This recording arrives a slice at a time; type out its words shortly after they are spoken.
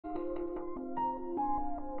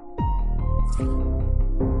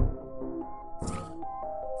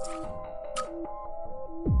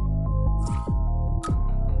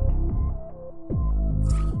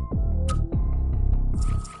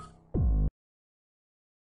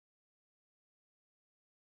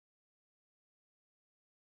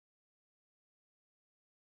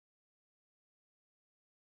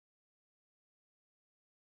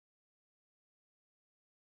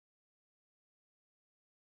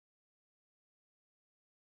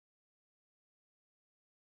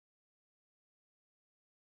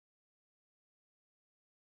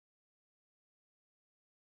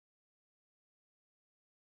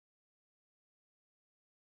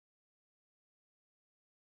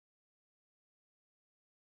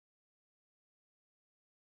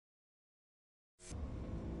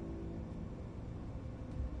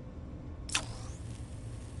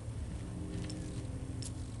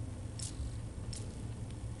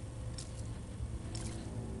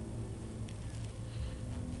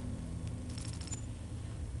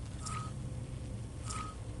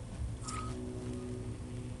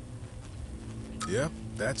Yep,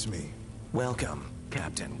 that's me. Welcome,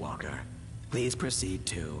 Captain Walker. Please proceed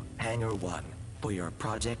to Hangar 1 for your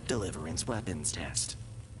Project Deliverance weapons test.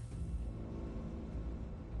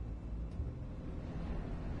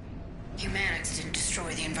 Humanics didn't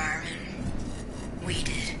destroy the environment. We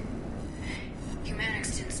did.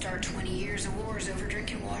 Humanics didn't start 20 years of wars over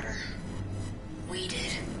drinking water. We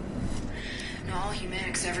did. And all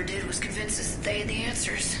Humanics ever did was convince us that they had the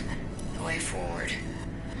answers. The way forward.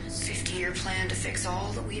 50-year plan to fix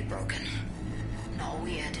all that we had broken. And all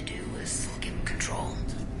we had to do was give them control.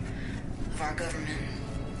 Of our government.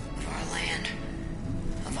 Of our land.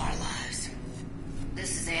 Of our lives.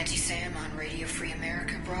 This is Auntie Sam on Radio Free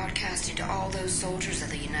America, broadcasting to all those soldiers of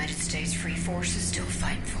the United States Free Forces still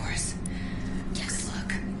fighting for us. Yes. Good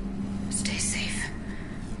luck. Stay safe.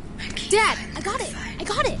 And keep Dad, fighting I got the it. fight. I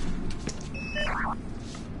got it.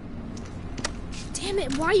 Damn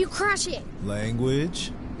it, why are you crashing?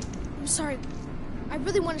 Language? I'm sorry. I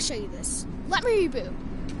really want to show you this. Let me reboot.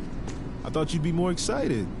 I thought you'd be more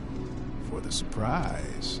excited for the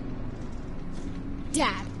surprise.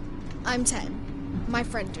 Dad, I'm 10. My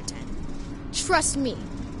friends are 10. Trust me,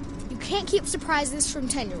 you can't keep surprises from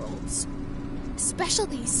 10-year-olds.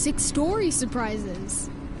 Especially 6-story surprises.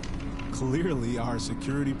 Clearly, our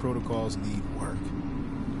security protocols need work.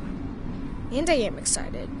 And I am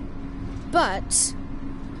excited. But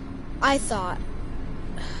I thought,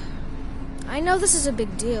 I know this is a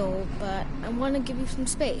big deal, but I want to give you some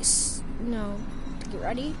space, to get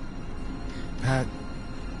ready. Pat,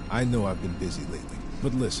 I know I've been busy lately,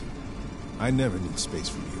 but listen, I never need space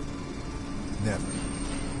from you. Never.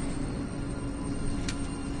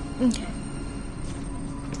 Okay.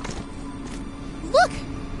 Look!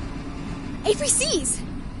 APCs!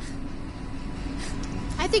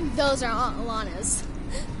 I think those are Aunt Alana's.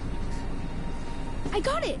 I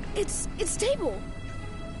got it! It's stable.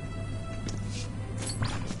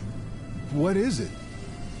 What is it?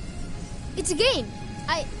 It's a game.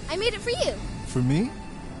 I made it for you. For me?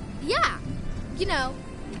 Yeah.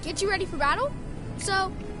 Get you ready for battle.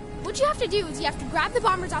 So, what you have to do is you have to grab the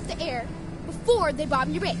bombers off the air before they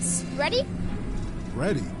bomb your base. Ready?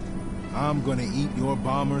 Ready. I'm gonna eat your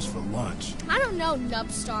bombers for lunch. I don't know,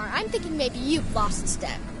 Nubstar. I'm thinking maybe you've lost a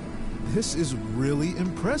step. This is really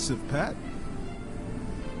impressive, Pat.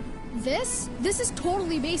 This is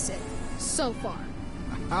totally basic, so far.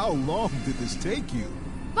 How long did this take you?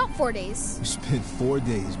 About 4 days. You spent 4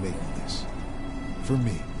 days making this. For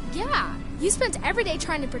me. Yeah, you spent every day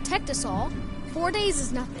trying to protect us all. 4 days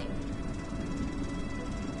is nothing.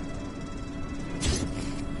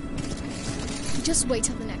 Just wait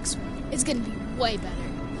till the next one. It's gonna be way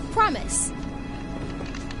better. Promise.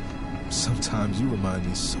 Sometimes you remind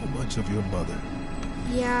me so much of your mother.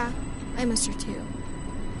 Yeah, I miss her too.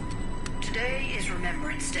 Today is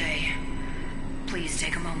Remembrance Day. Please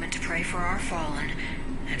take a moment to pray for our fallen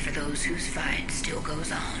and for those whose fight still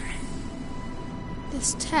goes on.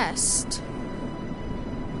 This test...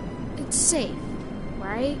 It's safe,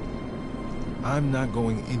 right? I'm not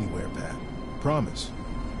going anywhere, Pat. Promise.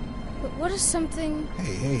 But what if something...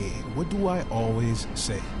 Hey, what do I always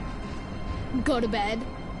say? Go to bed?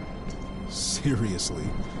 Seriously,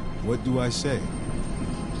 what do I say?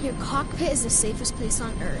 Your cockpit is the safest place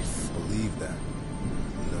on Earth. Believe that.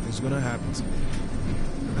 Nothing's gonna happen to me.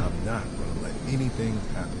 And I'm not gonna let anything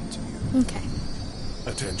happen to you. Okay.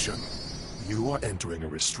 Attention. You are entering a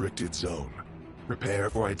restricted zone. Prepare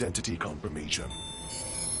for identity confirmation.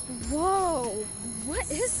 Whoa, what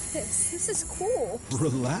is this? This is cool.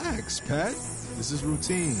 Relax, Pat. This is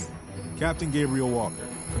routine. Captain Gabriel Walker.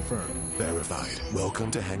 Confirmed. Verified.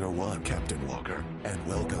 Welcome to Hangar 1, Captain Walker. And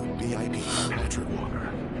welcome, VIP Patrick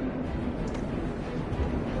Walker.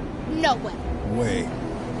 No way. Way.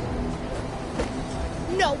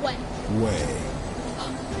 No way. Way.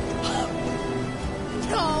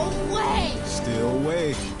 No way. Still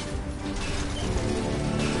way.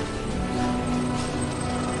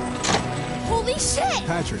 Holy shit!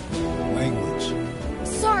 Patrick, language.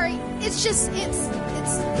 Sorry, it's just, it's...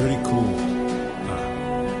 Pretty cool.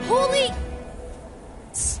 Holy...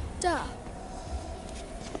 stuff.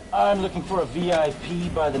 I'm looking for a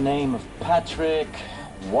VIP by the name of Patrick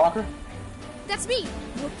Walker. That's me,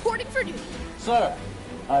 reporting for duty. Sir,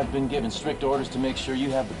 I've been given strict orders to make sure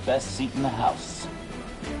you have the best seat in the house.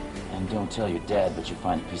 And don't tell your dad, but you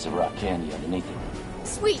find a piece of rock candy underneath it.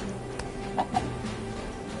 Sweet.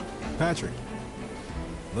 Patrick.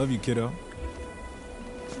 Love you, kiddo.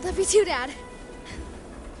 Love you too, Dad.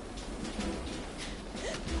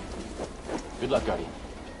 Good luck, Guardian.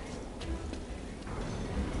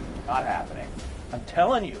 Not happening. I'm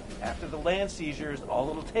telling you, after the land seizures, all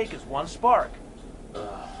it'll take is one spark.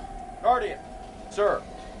 Guardian, sir,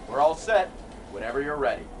 we're all set. Whenever you're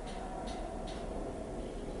ready.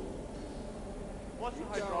 What's the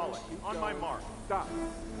hydraulic? On my mark. Stop.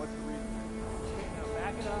 What's the reason?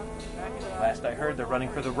 Back it up. Back it up. Last I heard, they're running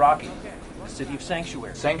for the Rocky, the city of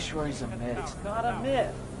Sanctuary. Sanctuary's a myth. It's not a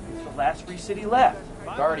myth. It's the last free city left.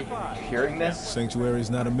 Guardian, you hearing this? Sanctuary is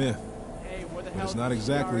not a myth. But it's not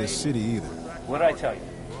exactly a city either. What'd I tell you?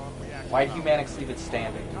 Why'd Humanix leave it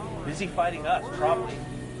standing? Busy fighting us, probably.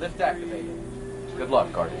 Lift activated. Good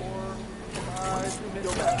luck, Guardian.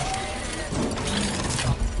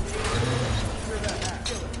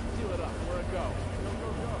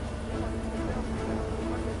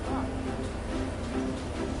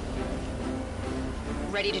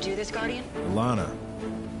 Ready to do this, Guardian? Alana,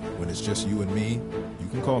 when it's just you and me, you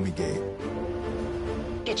can call me Gabe.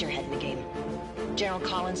 Get your head in the game. General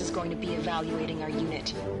Collins is going to be evaluating our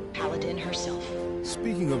unit. Paladin herself.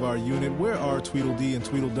 Speaking of our unit, where are Tweedledee and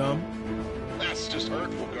Tweedledum? That's just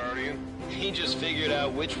hurtful, Guardian. He just figured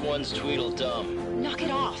out which one's Tweedledum. Knock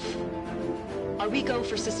it off. Are we go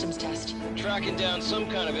for systems test? Tracking down some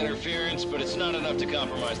kind of interference, but it's not enough to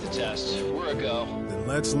compromise the test. We're a go. Then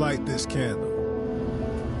let's light this candle.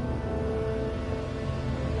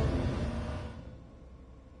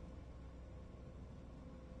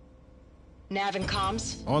 Nav and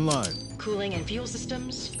comms? Online. Cooling and fuel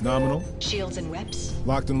systems? Nominal. Shields and reps?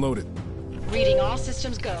 Locked and loaded. Reading all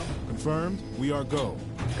systems go. Confirmed. We are go.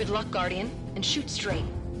 Good luck, Guardian, and shoot straight.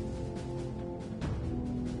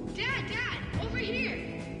 Dad, over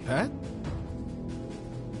here! Pat?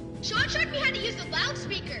 Shawn showed me how to use the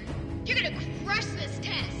loudspeaker. You're gonna crush this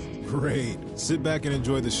test. Great. Sit back and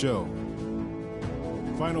enjoy the show.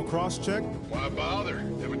 Final cross-check? Why bother?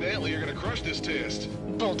 Evidently, you're gonna crush this test.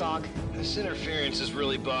 Bulldog. This interference is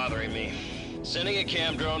really bothering me. Sending a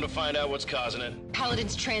cam drone to find out what's causing it.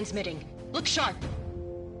 Paladin's transmitting. Look sharp.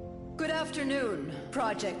 Good afternoon,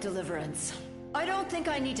 Project Deliverance. I don't think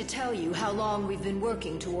I need to tell you how long we've been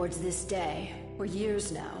working towards this day. For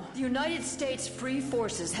years now, the United States Free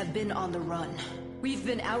Forces have been on the run. We've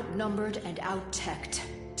been outnumbered and out-teched.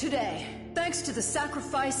 Today, thanks to the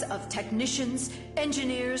sacrifice of technicians,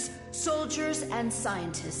 engineers, soldiers, and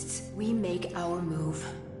scientists, we make our move.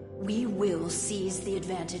 We will seize the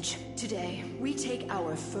advantage. Today, we take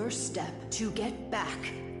our first step to get back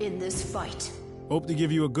in this fight. Hope to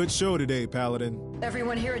give you a good show today, Paladin.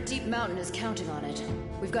 Everyone here at Deep Mountain is counting on it.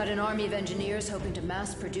 We've got an army of engineers hoping to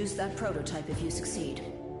mass-produce that prototype if you succeed.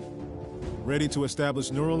 Ready to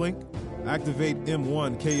establish Neuralink? Activate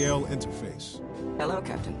M1 KL interface. Hello,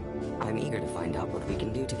 Captain. I'm eager to find out what we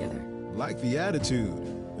can do together. Like the attitude.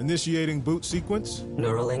 Initiating boot sequence.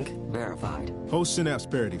 Neuralink verified. Host synapse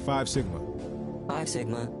parity, 5 sigma. 5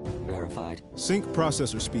 sigma verified. Sync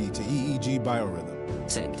processor speed to EEG biorhythm.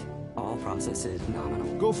 Synced. All processes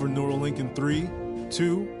nominal. Go for Neuralink in 3,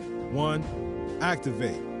 2, 1,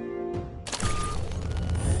 activate.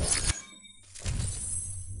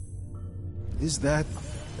 Is that...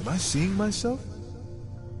 am I seeing myself?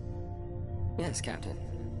 Yes, Captain.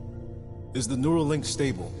 Is the Neuralink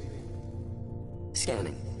stable?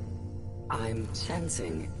 Scanning. I'm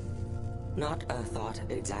sensing, not a thought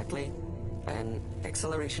exactly, an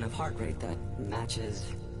acceleration of heart rate that matches...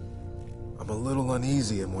 I'm a little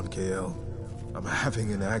uneasy, M1KL. I'm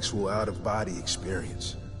having an actual out-of-body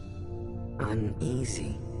experience.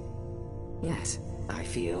 Uneasy. Yes, I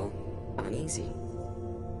feel uneasy.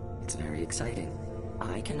 It's very exciting.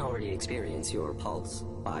 I can already experience your pulse,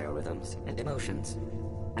 biorhythms, and emotions.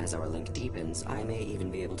 As our link deepens, I may even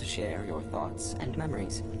be able to share your thoughts and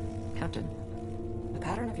memories. Captain, the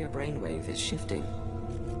pattern of your brainwave is shifting.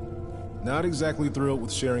 Not exactly thrilled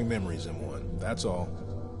with sharing memories, M1. That's all.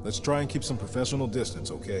 Let's try and keep some professional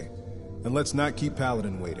distance, okay? And let's not keep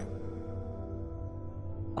Paladin waiting.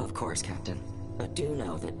 Of course, Captain. But do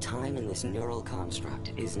know that time in this neural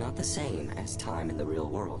construct is not the same as time in the real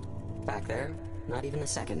world. Back there, not even a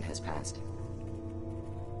second has passed.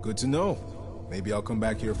 Good to know. Maybe I'll come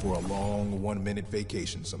back here for a long 1-minute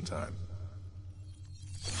vacation sometime.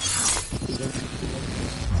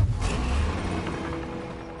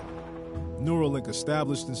 Neural link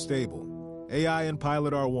established and stable. AI and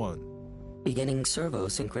pilot R1. Beginning servo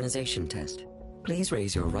synchronization test. Please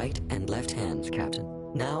raise your right and left hands, Captain.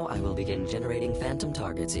 Now I will begin generating phantom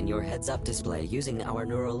targets in your heads-up display using our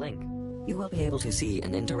neural link. You will be able to see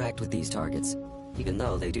and interact with these targets, even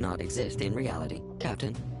though they do not exist in reality.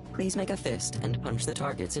 Captain, please make a fist and punch the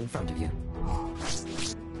targets in front of you.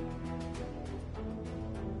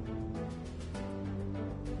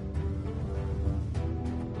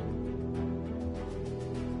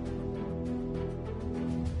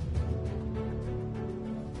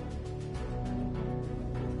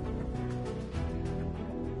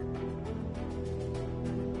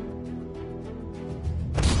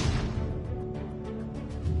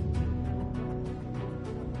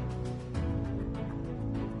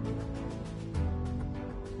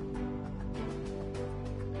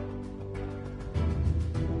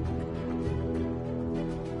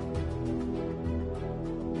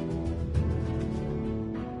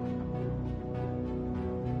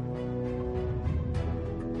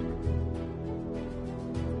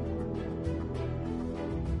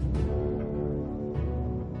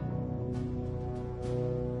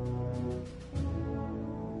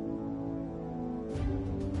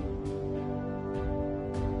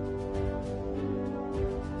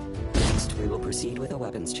 Proceed with a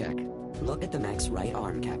weapons check. Look at the mech's right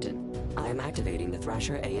arm, Captain. I am activating the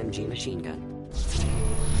Thrasher AMG machine gun.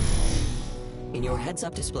 In your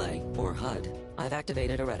heads-up display, or HUD, I've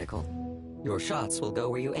activated a reticle. Your shots will go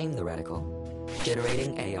where you aim the reticle.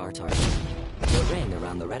 Generating AR target. The ring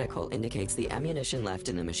around the reticle indicates the ammunition left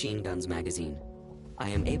in the machine gun's magazine. I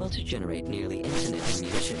am able to generate nearly infinite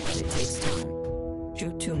ammunition, but it takes time.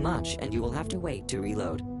 Shoot too much, and you will have to wait to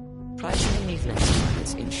reload. Try shooting these next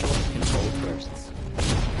targets in short, controlled bursts.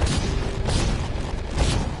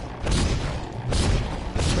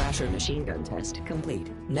 Thrasher machine gun test complete.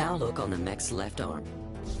 Now look on the mech's left arm.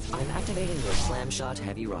 I'm activating your Slam Shot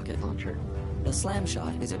heavy rocket launcher. The Slam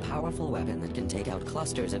Shot is a powerful weapon that can take out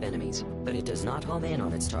clusters of enemies, but it does not home in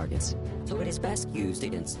on its targets, so it is best used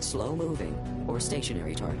against slow-moving or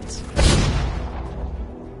stationary targets.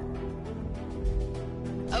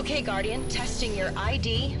 Okay, Guardian, testing your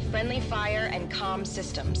ID, friendly fire, and comm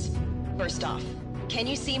systems. First off, can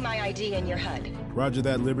you see my ID in your HUD? Roger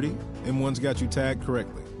that, Liberty. M1's got you tagged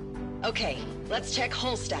correctly. Okay, let's check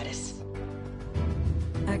hull status.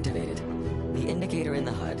 Activated. The indicator in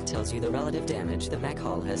the HUD tells you the relative damage the mech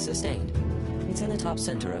hull has sustained. It's in the top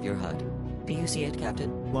center of your HUD. Do you see it,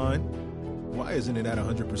 Captain? Line? Why isn't it at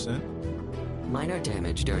 100%? Minor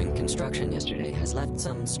damage during construction yesterday has left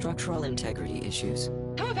some structural integrity issues.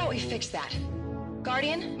 How about we fix that?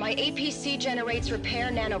 Guardian, my APC generates repair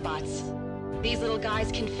nanobots. These little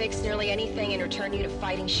guys can fix nearly anything and return you to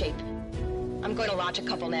fighting shape. I'm going to launch a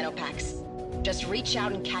couple nanopacks. Just reach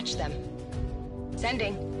out and catch them.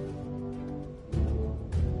 Sending.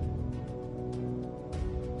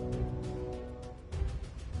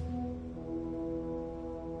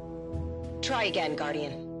 Try again,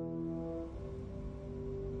 Guardian.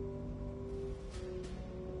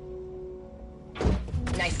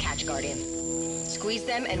 Nice catch, Guardian. Squeeze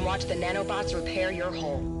them and watch the nanobots repair your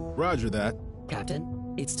hull. Roger that.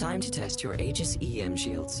 Captain, it's time to test your Aegis EM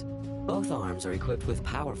shields. Both arms are equipped with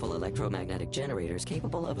powerful electromagnetic generators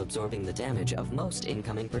capable of absorbing the damage of most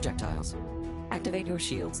incoming projectiles. Activate your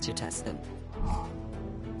shields to test them.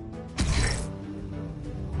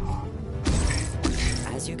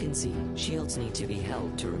 As you can see, shields need to be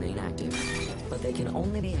held to remain active, but they can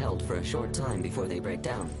only be held for a short time before they break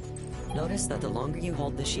down. Notice that the longer you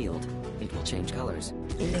hold the shield, it will change colors,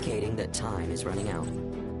 indicating that time is running out.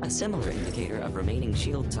 A similar indicator of remaining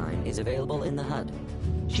shield time is available in the HUD.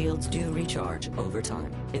 Shields do recharge over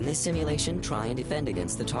time. In this simulation, try and defend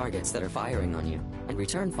against the targets that are firing on you, and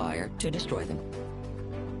return fire to destroy them.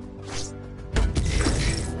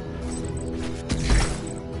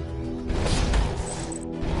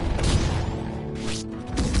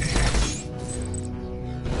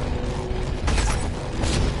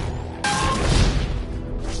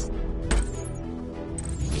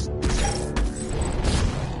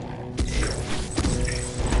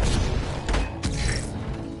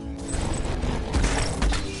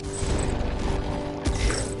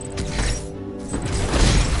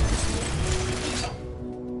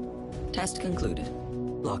 Test concluded.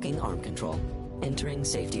 Locking arm control. Entering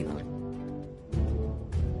safety mode.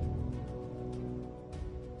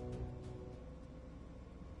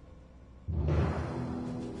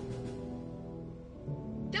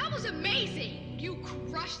 That was amazing! You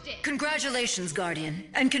crushed it! Congratulations, Guardian.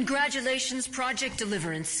 And congratulations, Project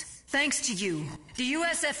Deliverance. Thanks to you, the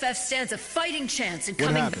USFF stands a fighting chance in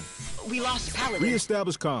coming... What happened? We lost Paladin.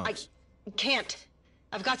 Reestablish comms. I can't.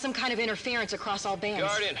 I've got some kind of interference across all bands.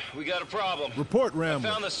 Guardian, we got a problem. Report, I Rambler.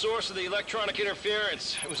 found the source of the electronic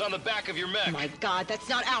interference. It was on the back of your mech. Oh my god, that's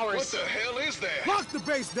not ours. What the hell is that? Lock the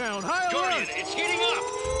base down! High Guardian, alert! it's heating up!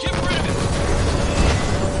 Get rid of it!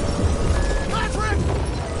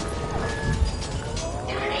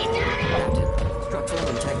 Captain, structural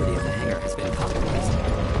integrity of the hangar has been compromised.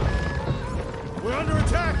 We're under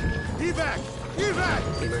attack! Evac!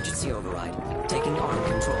 Evac! Emergency override. Taking arm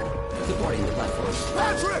control. Supporting the platform.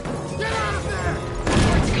 Patrick! Get out of there!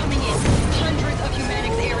 Reports coming in. Hundreds of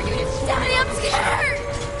Humanics air units. Daddy, I'm scared!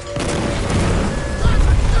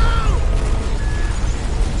 Patrick, no!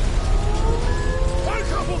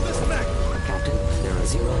 Uncouple this mech! Captain, there are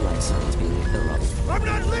 0 life signs beneath the rubble. I'm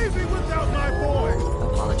not leaving without my boy!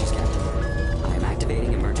 Apologies, Captain. I am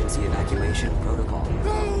activating emergency evacuation protocol.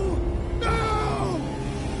 No! No!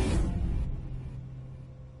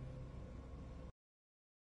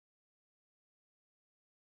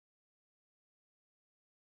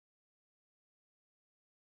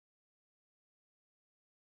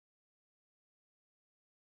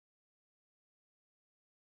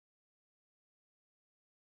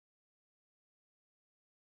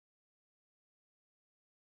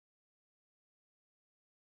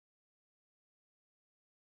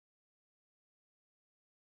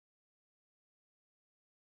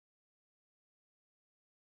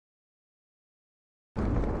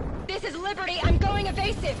 This is Liberty. I'm going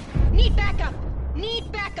evasive. Need backup.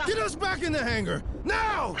 Need backup. Get us back in the hangar!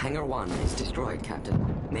 Now! Hangar 1 is destroyed, Captain.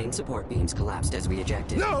 Main support beams collapsed as we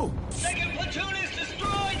ejected. No! Second platoon is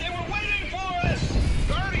destroyed! They were waiting for us!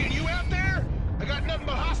 Guardian, you out there? I got nothing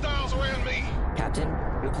but hostiles around me. Captain,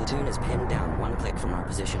 your platoon is pinned down 1 click from our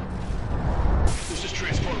position. This is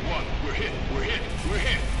Transport 1. We're hit. We're hit. We're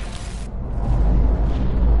hit.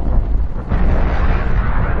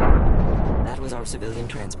 That was our civilian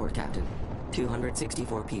transport, Captain.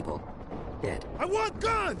 264 people. Dead. I want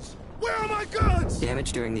guns! Where are my guns?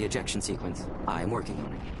 Damage during the ejection sequence. I am working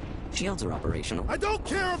on it. Shields are operational. I don't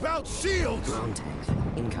care about shields! Drone tanks.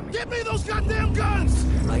 Incoming. Get me those goddamn guns!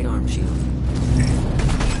 Right arm shield.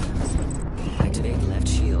 Activate left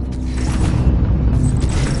shield.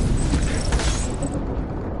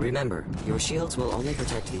 Remember, your shields will only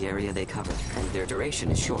protect the area they cover, and their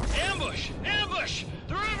duration is short. Ambush! Ambush!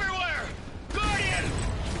 They're everywhere! Guardian!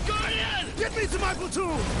 Guardian! Get me to my platoon!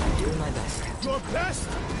 I'm doing my best, Captain. Your best?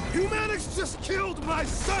 Humanics just killed my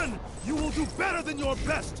son! You will do better than your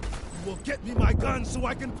best! You will get me my guns so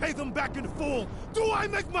I can pay them back in full! Do I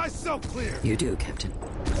make myself clear? You do, Captain.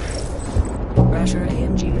 Rasher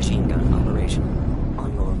AMG machine gun operational.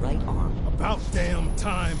 On your right arm. About damn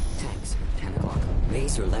time! Tanks, 10 o'clock.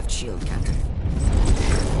 Raise your left shield, Captain.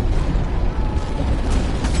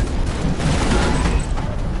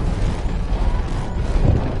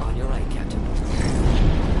 On your right, Captain.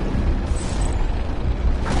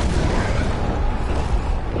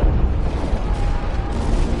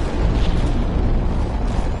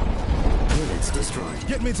 Units destroyed.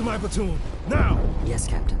 Get me to my platoon, now! Yes,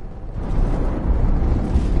 Captain.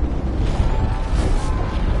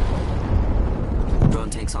 Drone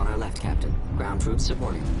tanks on our left, Captain. Ground troops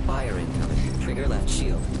supporting. Fire incoming. Trigger left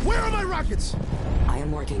shield. Where are my rockets? I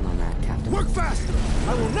am working on that, Captain. Work faster!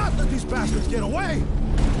 I will not let these bastards get away!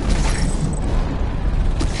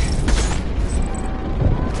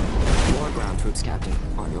 More ground troops, Captain.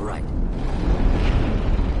 On your right.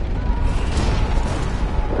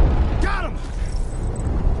 Got him!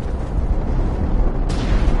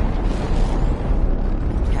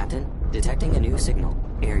 Captain, detecting a new signal.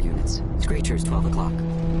 Air units. Screechers, 12 o'clock.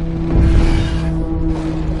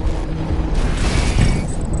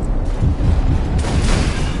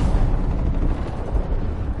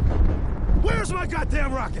 Where's my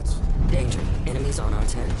goddamn rockets? Danger. Enemies on our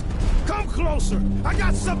 10. Come closer! I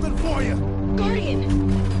got something for you! Guardian!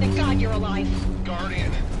 Thank God you're alive.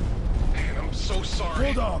 Guardian. Man, I'm so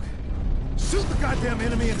sorry. Bulldog, shoot the goddamn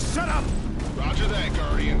enemy and shut up! Roger that,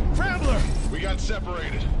 Guardian. Rambler! We got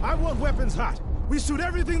separated. I want weapons hot. We shoot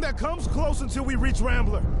everything that comes close until we reach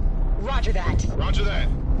Rambler. Roger that. Roger that.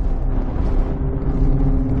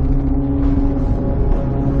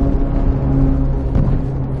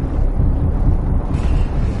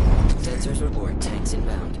 Sensors report tanks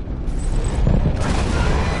inbound.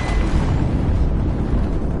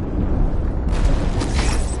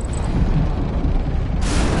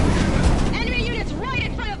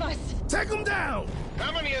 Take them down!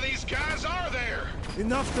 How many of these guys are there?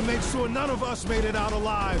 Enough to make sure none of us made it out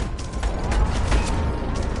alive.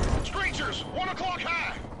 Screechers, 1 o'clock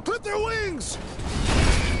high! Clip their wings!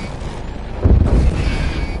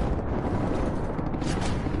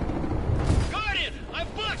 Guardian, I'm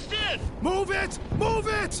boxed in! Move it! Move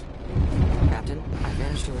it! Captain, I've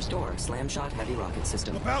managed to restore a slam-shot heavy rocket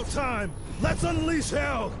system. About time! Let's unleash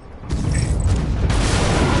hell!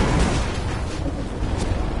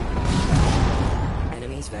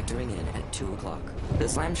 Enemies vectoring in at 2 o'clock. The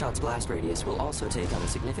slam-shot's blast radius will also take out a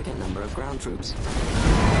significant number of ground troops.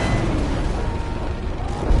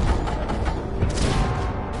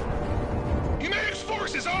 Humanix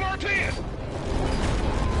forces on our 10!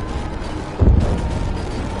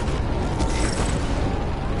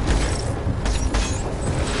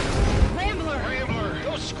 Rambler!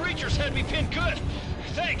 Those screechers had me pinned good!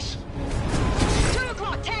 Thanks! 2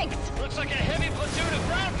 o'clock, tanks! Looks like a heavy platoon of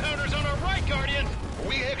ground pounders on our right, Guardian! Are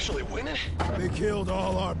we actually winning? They killed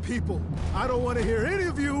all our people. I don't want to hear any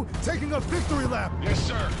of you taking a victory lap. Yes,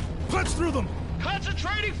 sir. Punch through them.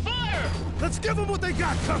 Concentrating fire! Let's give them what they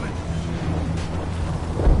got coming.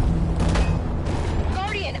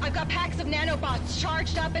 Guardian, I've got packs of nanobots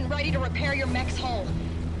charged up and ready to repair your mech's hull.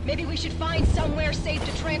 Maybe we should find somewhere safe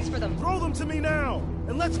to transfer them. Throw them to me now,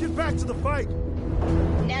 and let's get back to the fight.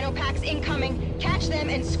 Nanopacks incoming. Catch them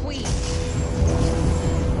and squeeze.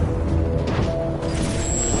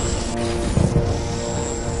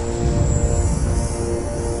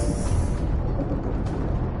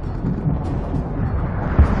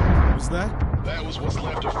 That was what's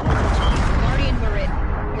left of Fort Platoon. Guardian, we're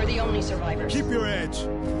in. We're the only survivors. Keep your edge.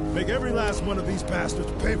 Make every last one of these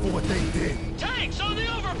bastards pay for what they did. Tanks on the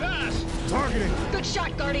overpass! Targeting. Good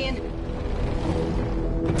shot, Guardian.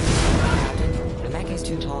 The mech is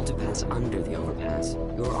too tall to pass under the overpass.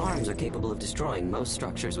 Your arms are capable of destroying most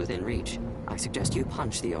structures within reach. I suggest you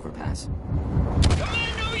punch the overpass.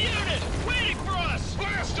 Commando unit! Waiting for us!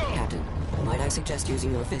 Blast them! Captain, might I suggest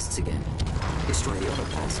using your fists again? Destroy the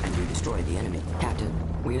overpass and you destroy the enemy. Captain,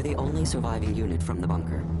 we are the only surviving unit from the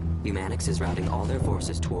bunker. Humanix is routing all their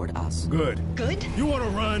forces toward us. Good. Good? You want to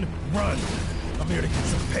run? Run. I'm here to get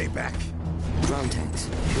some payback. Drone tanks,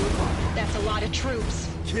 2 o'clock. That's a lot of troops.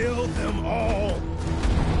 Kill them all.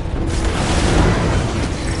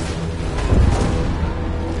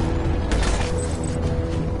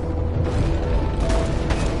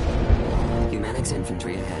 Humanix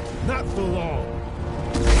infantry ahead. Not for long.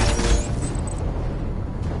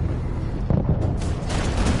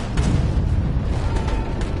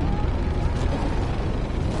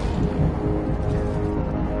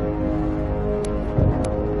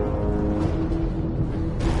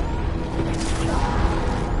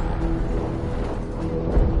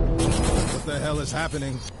 What the hell is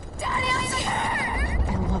happening? Daddy, I'm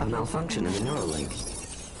here! A malfunction in the Neuralink.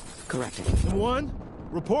 Corrected. One,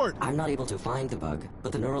 report. I'm not able to find the bug,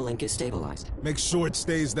 but the Neuralink is stabilized. Make sure it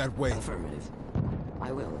stays that way. Affirmative.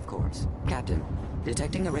 I will, of course. Captain,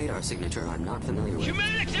 detecting a radar signature I'm not familiar with.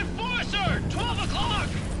 Humanix Enforcer! 12 o'clock!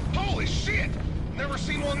 Holy shit! Never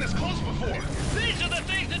seen one this close before. These are the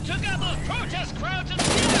things that took out those protest crowds in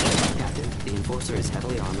Seattle! Captain, the Enforcer is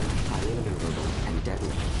heavily armored, highly maneuverable, and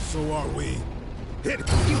deadly. So are we. Hit it.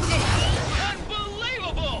 You did it!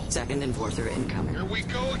 Unbelievable! Second Enforcer incoming. Here we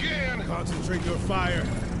go again! Concentrate your fire.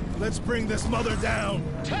 Let's bring this mother down.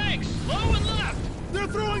 Tanks, low and left! They're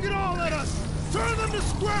throwing it all at us. Turn them to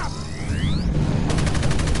scrap.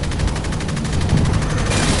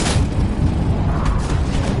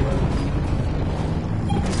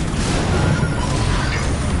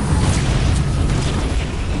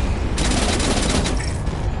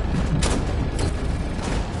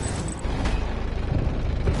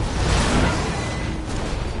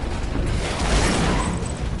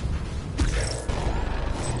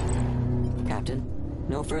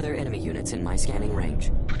 No further enemy units in my scanning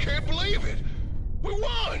range. I can't believe it! We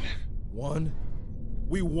won! Won?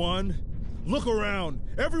 We won? Look around.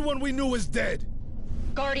 Everyone we knew is dead.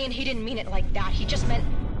 Guardian, he didn't mean it like that. He just meant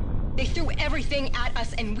they threw everything at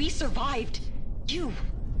us and we survived. You,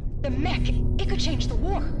 the mech, it could change the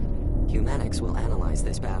war. Humanix will analyze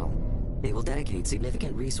this battle. They will dedicate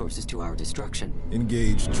significant resources to our destruction.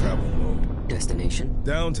 Engage travel mode. Destination?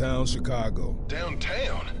 Downtown Chicago.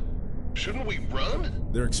 Downtown? Shouldn't we run?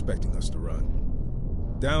 They're expecting us to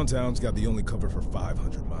run. Downtown's got the only cover for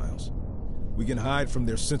 500 miles. We can hide from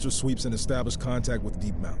their sensor sweeps and establish contact with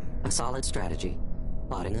Deep Mountain. A solid strategy.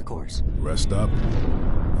 Plotting a course. Rest up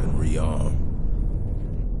and rearm.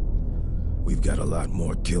 We've got a lot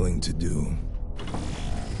more killing to do.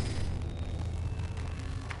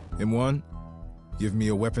 M1, give me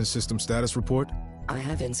a weapon system status report. I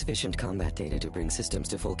have insufficient combat data to bring systems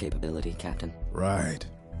to full capability, Captain. Right.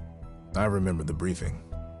 I remember the briefing.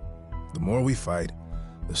 The more we fight,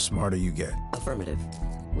 the smarter you get. Affirmative.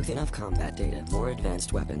 With enough combat data, more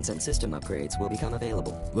advanced weapons and system upgrades will become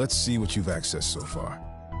available. Let's see what you've accessed so far.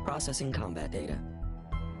 Processing combat data.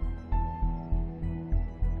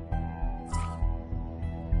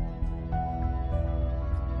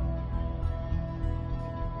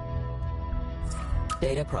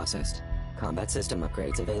 Data processed. Combat system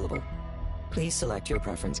upgrades available. Please select your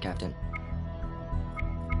preference, Captain.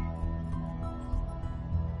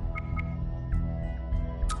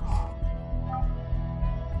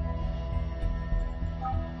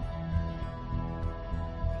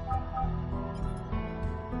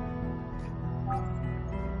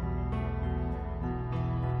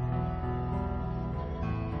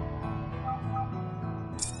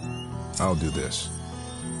 I'll do this.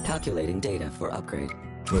 Calculating data for upgrade.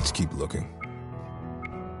 Let's keep looking.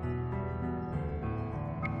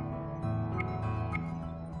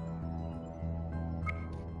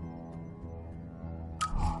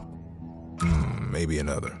 Maybe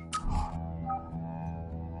another.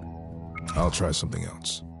 I'll try something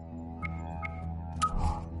else.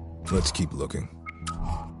 Let's keep looking.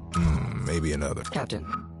 Maybe another. Captain,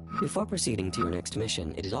 before proceeding to your next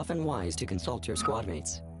mission, it is often wise to consult your squad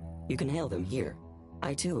mates. You can hail them here.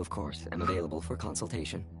 I too, of course, am available for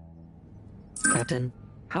consultation. Captain,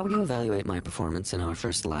 how would you evaluate my performance in our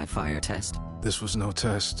first live fire test? This was no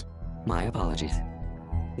test. My apologies.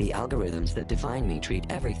 The algorithms that define me treat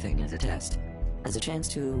everything as a test, as a chance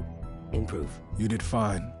to improve. You did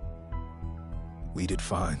fine. We did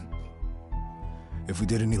fine. If we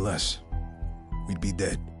did any less, we'd be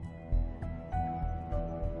dead.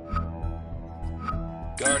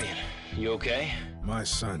 Guardian, you okay? My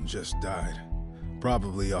son just died.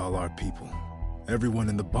 Probably all our people. Everyone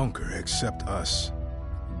in the bunker except us.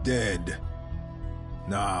 Dead.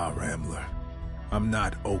 Nah, Rambler. I'm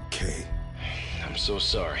not okay. I'm so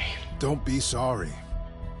sorry. Don't be sorry.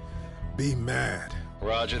 Be mad.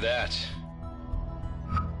 Roger that.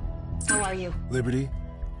 How are you? Liberty,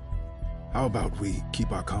 how about we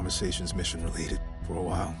keep our conversations mission-related for a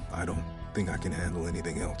while? I don't think I can handle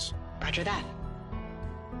anything else. Roger that.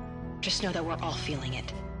 Just know that we're all feeling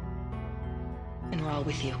it. And we're all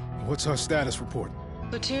with you. What's our status report?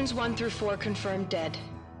 Platoons 1 through 4 confirmed dead.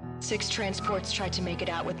 6 transports tried to make it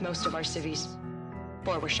out with most of our civvies.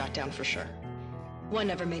 4 were shot down for sure. 1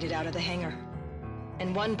 never made it out of the hangar.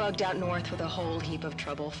 And 1 bugged out north with a whole heap of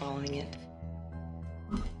trouble following it.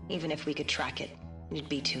 Even if we could track it, it'd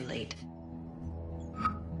be too late.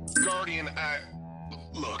 Guardian,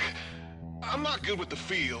 Look, I'm not good with the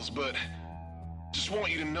feels, but just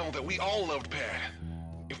want you to know that we all loved Pat.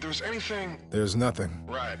 If there's anything... There's nothing.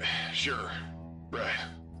 Right, sure. Right.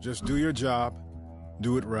 Just do your job,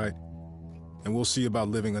 do it right, and we'll see about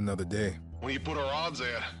living another day. What do you put our odds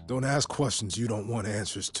at? Don't ask questions you don't want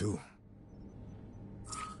answers to.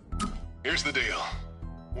 Here's the deal.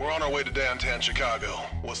 We're on our way to downtown Chicago,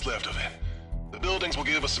 what's left of it. The buildings will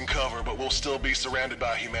give us some cover, but we'll still be surrounded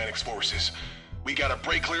by Humanics forces. We gotta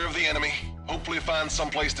break clear of the enemy, hopefully find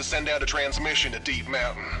someplace to send out a transmission to Deep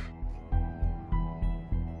Mountain.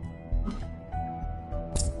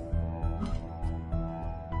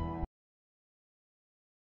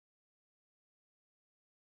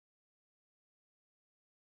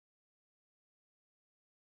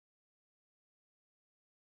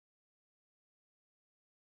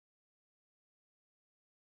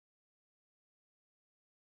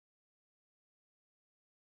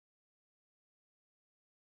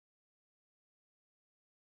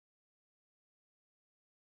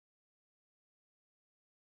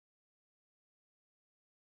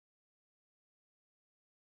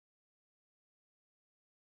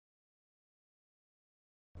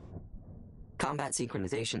 Combat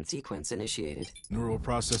synchronization sequence initiated. Neural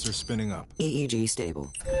processor spinning up. EEG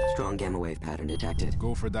stable. Strong gamma wave pattern detected.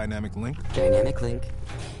 Go for dynamic link. Dynamic link.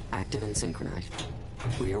 Active and synchronized.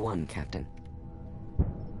 We are 1, Captain.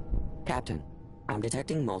 Captain, I'm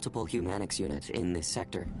detecting multiple Humanics units in this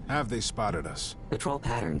sector. Have they spotted us? Patrol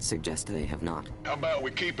patterns suggest they have not. How about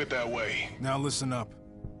we keep it that way? Now listen up.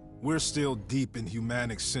 We're still deep in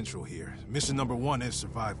Humanics Central here. Mission number 1 is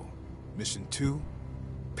survival. Mission 2,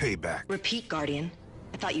 payback. Repeat, Guardian.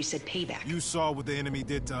 I thought you said payback. You saw what the enemy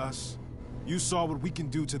did to us. You saw what we can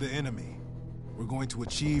do to the enemy. We're going to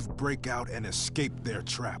achieve breakout and escape their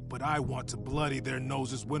trap, but I want to bloody their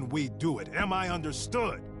noses when we do it. Am I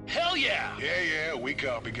understood? Hell yeah! Yeah, we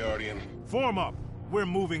copy, Guardian. Form up. We're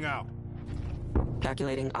moving out.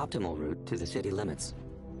 Calculating optimal route to the city limits.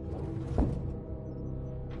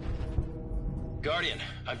 Guardian,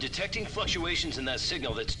 I'm detecting fluctuations in that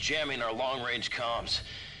signal that's jamming our long-range comms.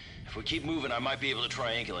 If we keep moving, I might be able to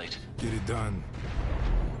triangulate. Get it done.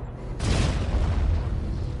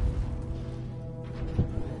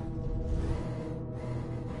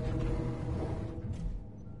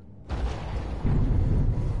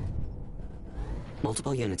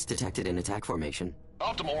 Multiple units detected in attack formation.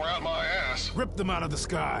 Optimal out my ass. Rip them out of the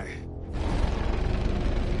sky.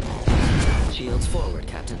 Shields forward,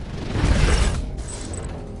 Captain.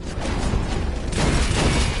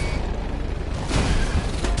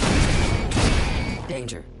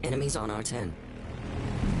 Danger. Enemies on R10.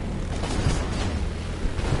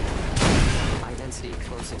 High-density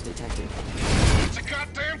explosives detected. It's a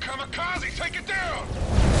goddamn kamikaze! Take it down!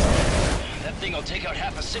 That thing will take out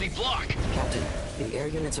half a city block! Captain, the air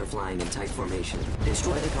units are flying in tight formation.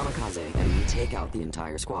 Destroy the kamikaze, and we take out the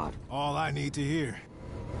entire squad. All I need to hear.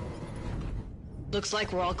 Looks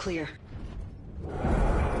like we're all clear.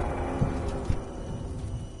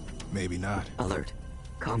 Maybe not. Alert.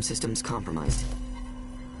 Comm systems compromised.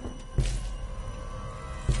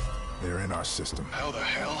 They're in our system. How the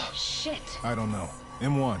hell? Shit! I don't know.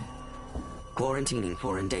 M1. Quarantining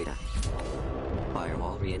foreign data.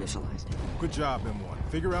 Firewall reinitialized. Good job, M1.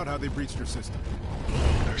 Figure out how they breached your system.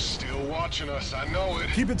 They're still watching us, I know it.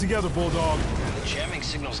 Keep it together, Bulldog. The jamming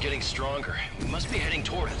signal's getting stronger. We must be heading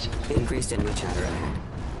toward it. Increased enemy chatter ahead.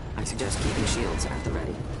 I suggest keeping shields at the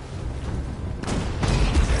ready.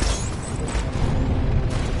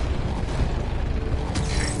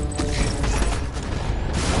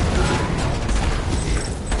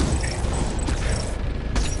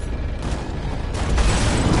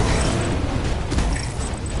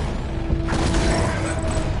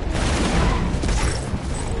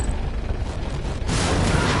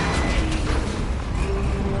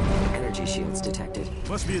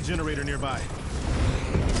 Must be a generator nearby.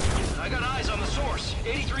 I got eyes on the source.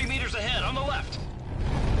 83 meters ahead, on the left.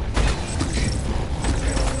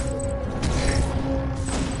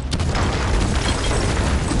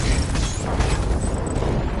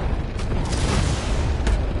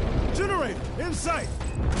 Generator! In sight!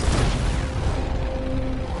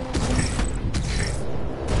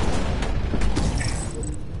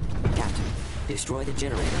 Captain, destroy the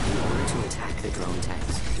generator in order to attack the drone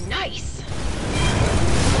tanks. Nice!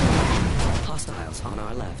 Hostiles on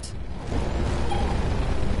our left.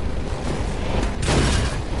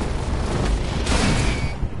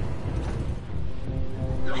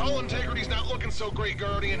 Your hull integrity's not looking so great,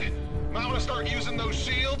 Guardian. Might want to start using those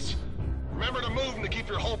shields. Remember to move them to keep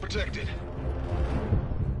your hull protected.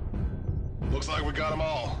 Looks like we got them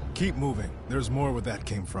all. Keep moving. There's more where that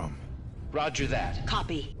came from. Roger that.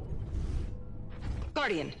 Copy.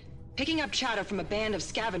 Guardian, picking up chatter from a band of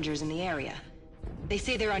scavengers in the area. They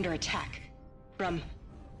say they're under attack. From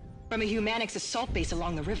a Humanics assault base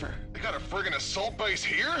along the river. They got a friggin' assault base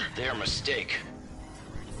here? Their mistake.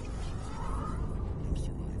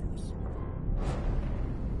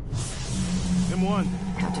 M1.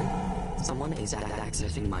 Captain, someone is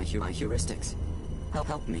accessing my heuristics.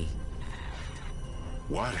 Help me.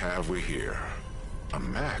 What have we here? A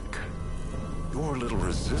mech. Your little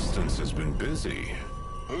resistance has been busy.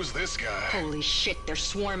 Who's this guy? Holy shit, they're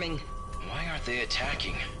swarming. Why aren't they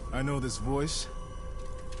attacking? I know this voice.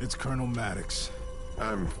 It's Colonel Maddox.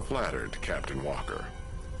 I'm flattered, Captain Walker.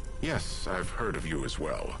 Yes, I've heard of you as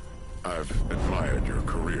well. I've admired your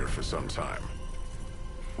career for some time.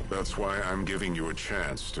 That's why I'm giving you a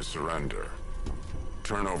chance to surrender.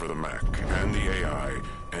 Turn over the mech and the AI,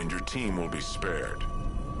 and your team will be spared.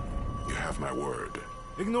 You have my word.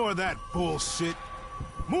 Ignore that bullshit.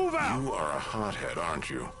 Move out! You are a hothead, aren't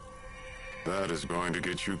you? That is going to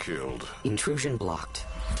get you killed. Intrusion blocked.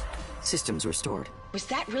 Systems restored. Was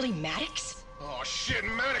that really Maddox? Oh shit,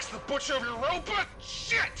 Maddox, the butcher of Europa?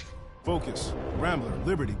 Shit! Focus. Rambler,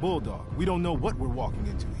 Liberty, Bulldog. We don't know what we're walking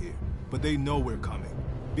into here, but they know we're coming.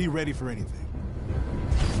 Be ready for anything.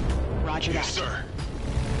 Roger that. Yes, sir.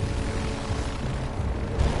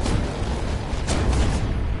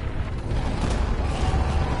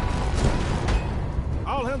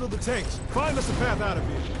 I'll handle the tanks. Find us a path out of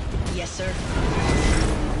here. Yes, sir.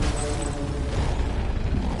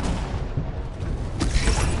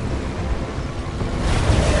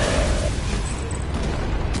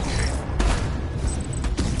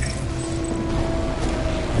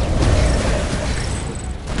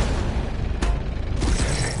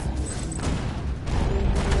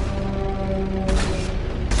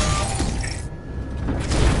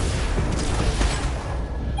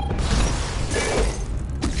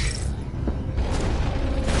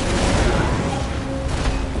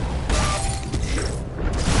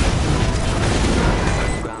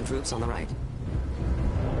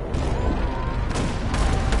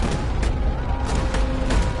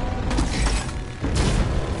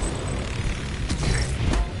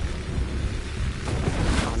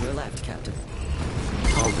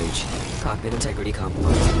 Cockpit integrity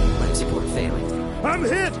compromised. Life support failing. I'm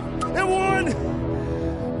hit! It won!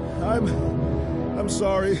 I'm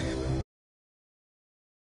sorry.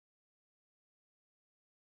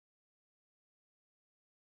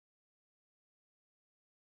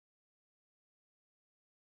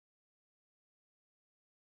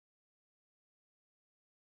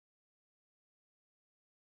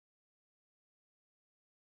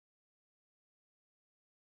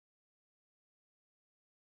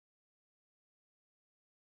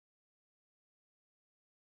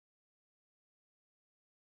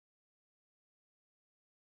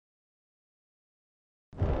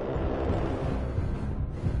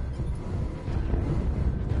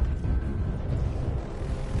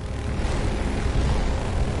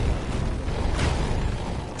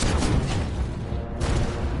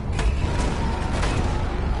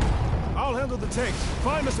 I'll handle the tanks.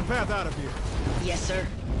 Find us a path out of here. Yes, sir.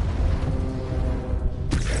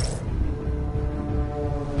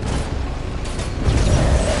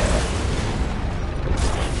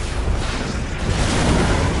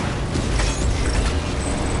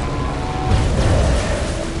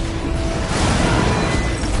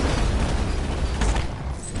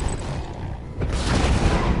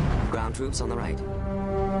 Ground troops on the right.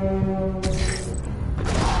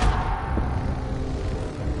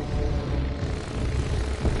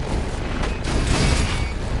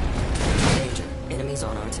 Danger. Enemies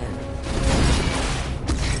on R10.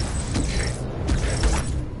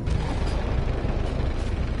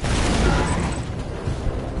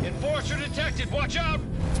 Enforcer detected! Watch out!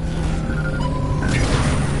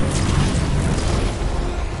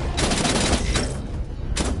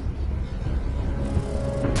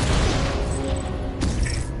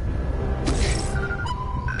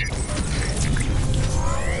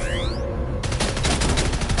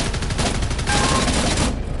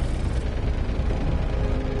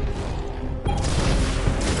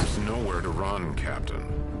 There's nowhere to run, Captain.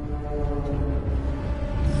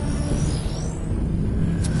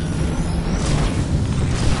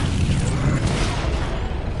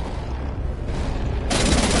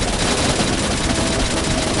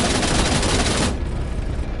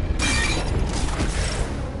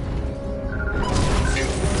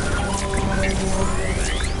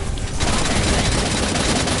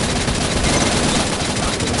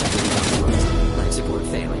 Life support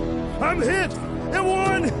failing. I'm hit! It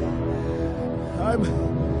won!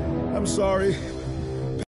 I'm sorry.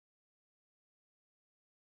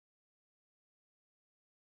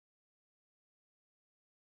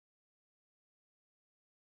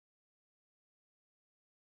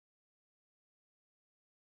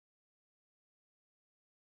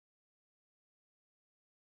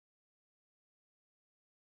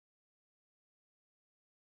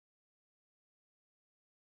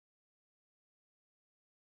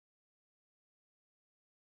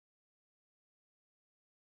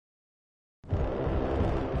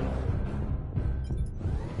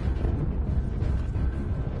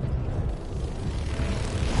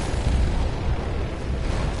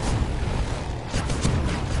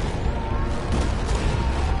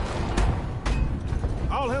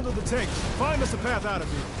 I'll handle the tanks. Find us a path out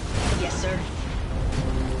of here. Yes, sir.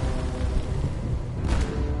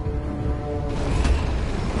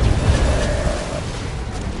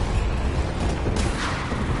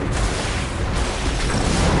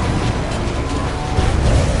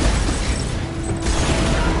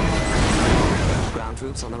 Ground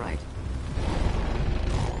troops on the right.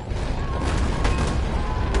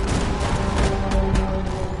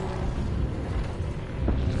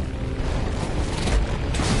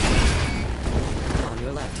 On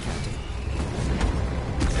your left, Captain.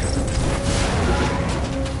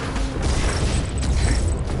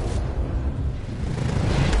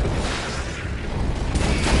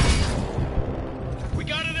 We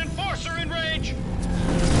got an enforcer in range!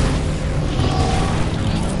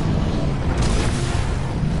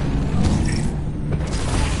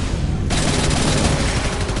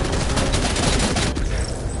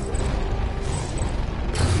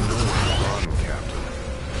 Run, Captain.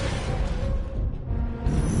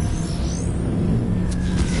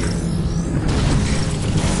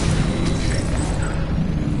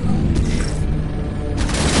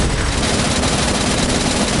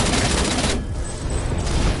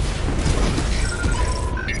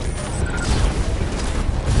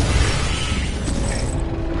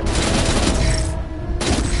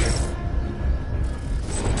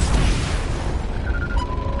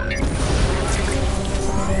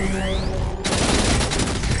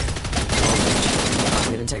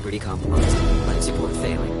 Cockpit integrity compromised. Life support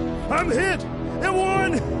failing. I'm hit! It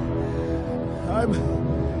won!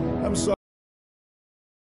 I'm sorry.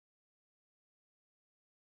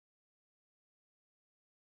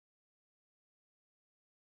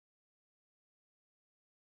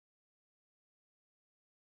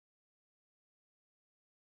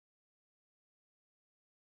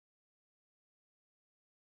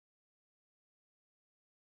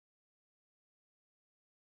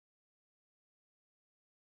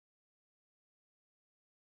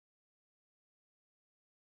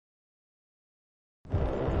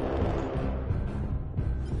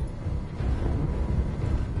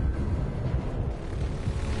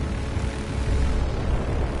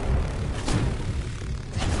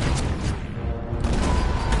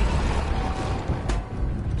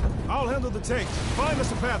 it take. Find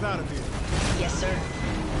us a path out of here. Yes, sir.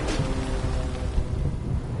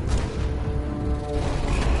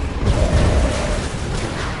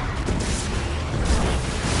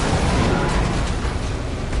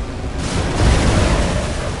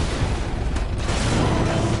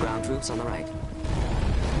 Ground troops on the right.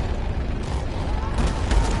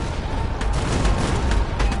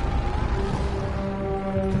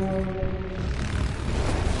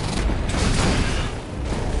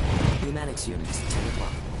 Humanics units, 10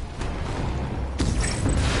 o'clock.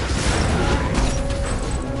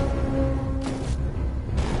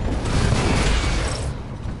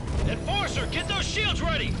 Enforcer, get those shields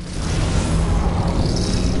ready!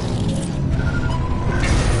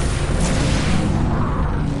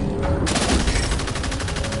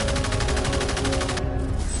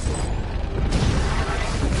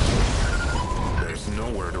 There's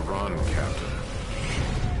nowhere to run, Captain.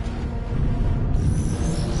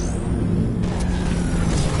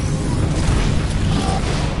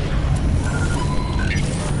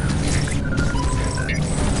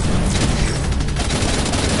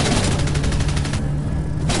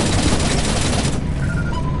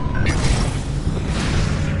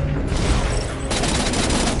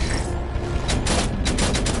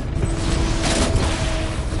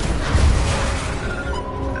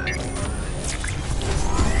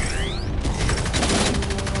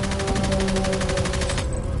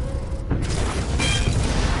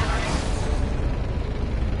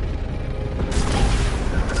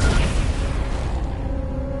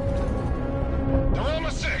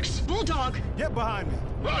 Get behind me.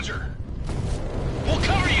 Roger. We'll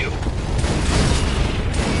cover you!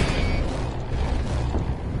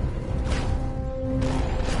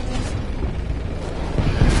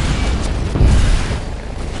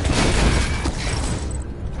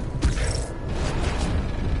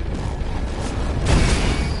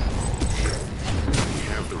 We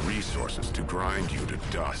have the resources to grind you to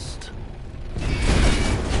dust.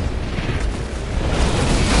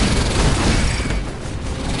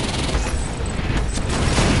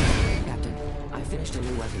 A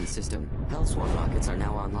new weapons system. Hellswarm rockets are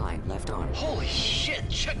now online, left arm. Holy shit,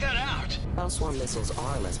 check that out! Hellswarm missiles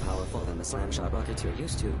are less powerful than the slam-shot rockets you're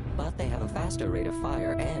used to, but they have a faster rate of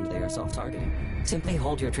fire and they are self-targeting. Simply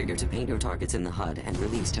hold your trigger to paint your targets in the HUD and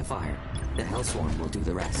release to fire. The Hellswarm will do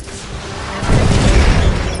the rest.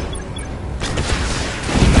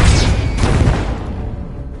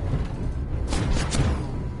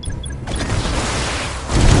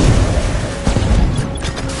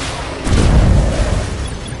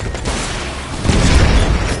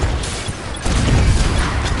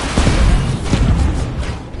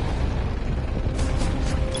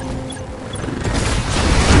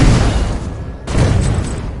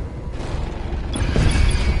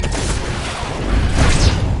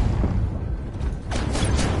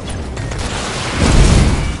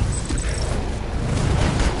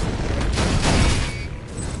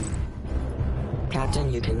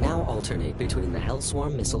 Captain, you can now alternate between the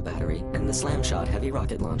Hellswarm missile battery and the Slam-Shot heavy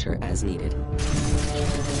rocket launcher as needed.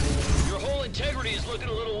 Your whole integrity is looking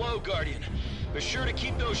a little low, Guardian. Be sure to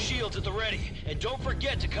keep those shields at the ready, and don't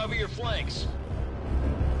forget to cover your flanks.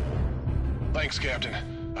 Thanks,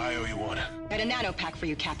 Captain. I owe you one. Got a nanopack for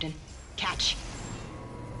you, Captain. Catch.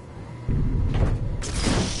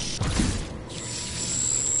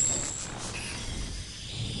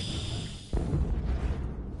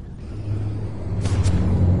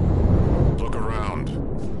 Look around.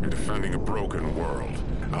 You're defending a broken world.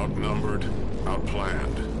 Outnumbered,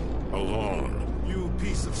 outplanned, alone. You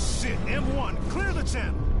piece of shit. M1, clear the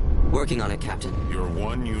channel. Working on it, Captain. You're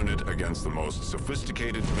one unit against the most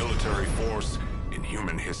sophisticated military force in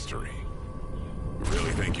human history. You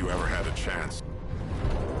really think you ever had a chance?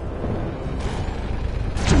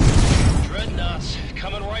 Dreadnoughts,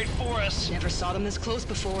 coming right for us. Never saw them this close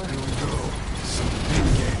before. Here we go. Some big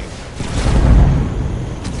game.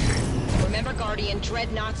 Remember, Guardian,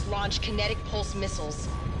 Dreadnoughts launch kinetic pulse missiles.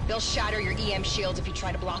 They'll shatter your EM shields if you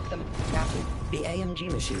try to block them. Captain, the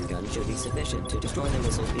AMG machine gun should be sufficient to destroy the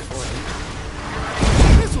missiles before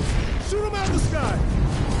impact. Missiles! Shoot them out of the sky!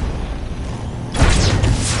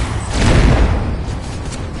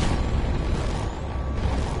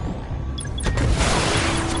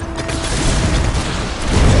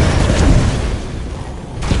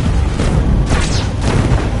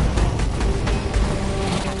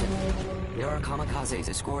 Kamikazes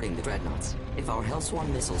escorting the dreadnoughts. If our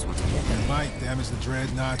Hellswarm missiles were to hit them... It might damage the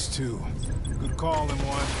dreadnoughts, too. Good call,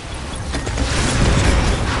 M1.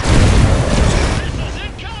 Missiles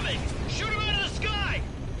incoming! Shoot them out of the sky!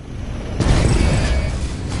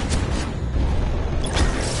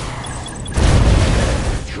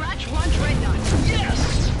 Scratch one dreadnought.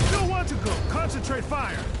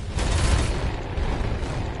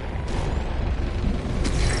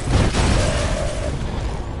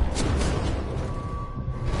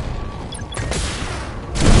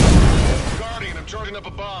 setting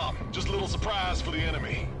up a bomb. Just a little surprise for the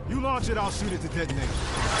enemy. You launch it, I'll shoot it to detonate.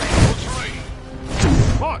 Looks ready.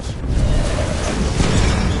 Launch!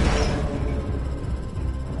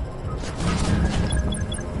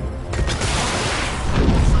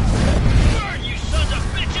 Burn, you sons of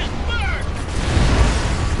bitches! Burn!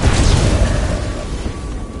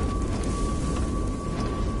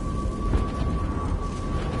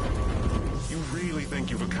 You really think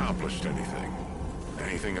you've accomplished anything?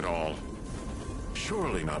 Anything at all?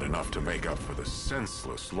 Surely not enough to make up for the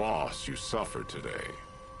senseless loss you suffered today.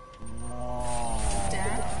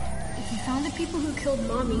 Dad, if you found the people who killed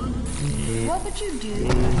Mommy, what would you do? Do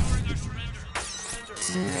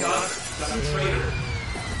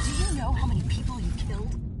you know how many people you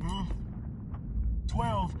killed?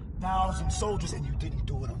 12,000 soldiers, and you didn't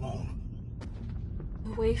do it alone.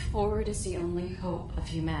 The way forward is the only hope of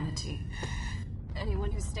humanity.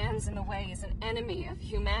 Anyone who stands in the way is an enemy of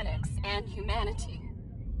humanics and humanity.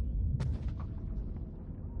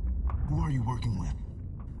 Who are you working with?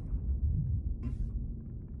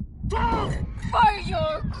 For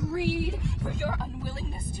your greed, for your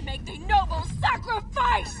unwillingness to make the noble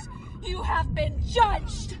sacrifice, you have been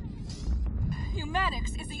judged.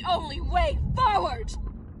 Humanics is the only way forward.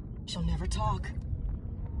 She'll never talk.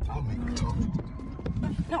 I'll make her talk.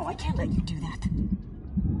 No, I can't let you do that. You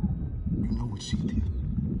know what she did.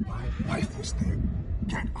 My wife was there.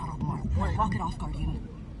 Get out of my way. Walk it off, Guardian.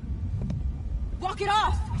 Walk it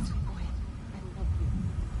off!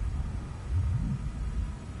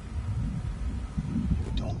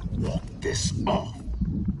 Don't walk this off.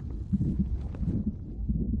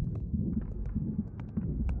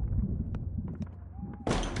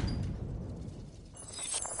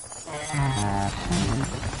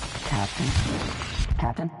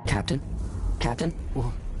 Captain?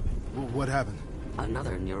 What happened?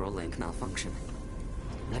 Another neural link malfunction.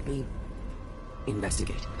 Let me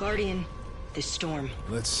investigate. Guardian, this storm.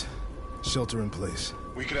 Let's shelter in place.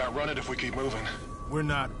 We could outrun it if we keep moving. We're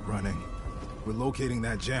not running. We're locating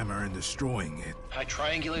that jammer and destroying it. I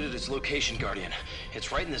triangulated its location, Guardian.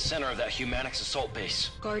 It's right in the center of that Humanics assault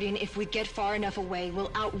base. Guardian, if we get far enough away,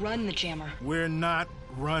 we'll outrun the jammer. We're not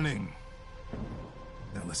running.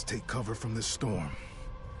 Now let's take cover from this storm.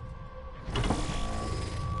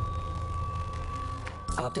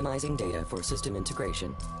 Optimizing data for system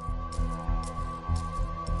integration.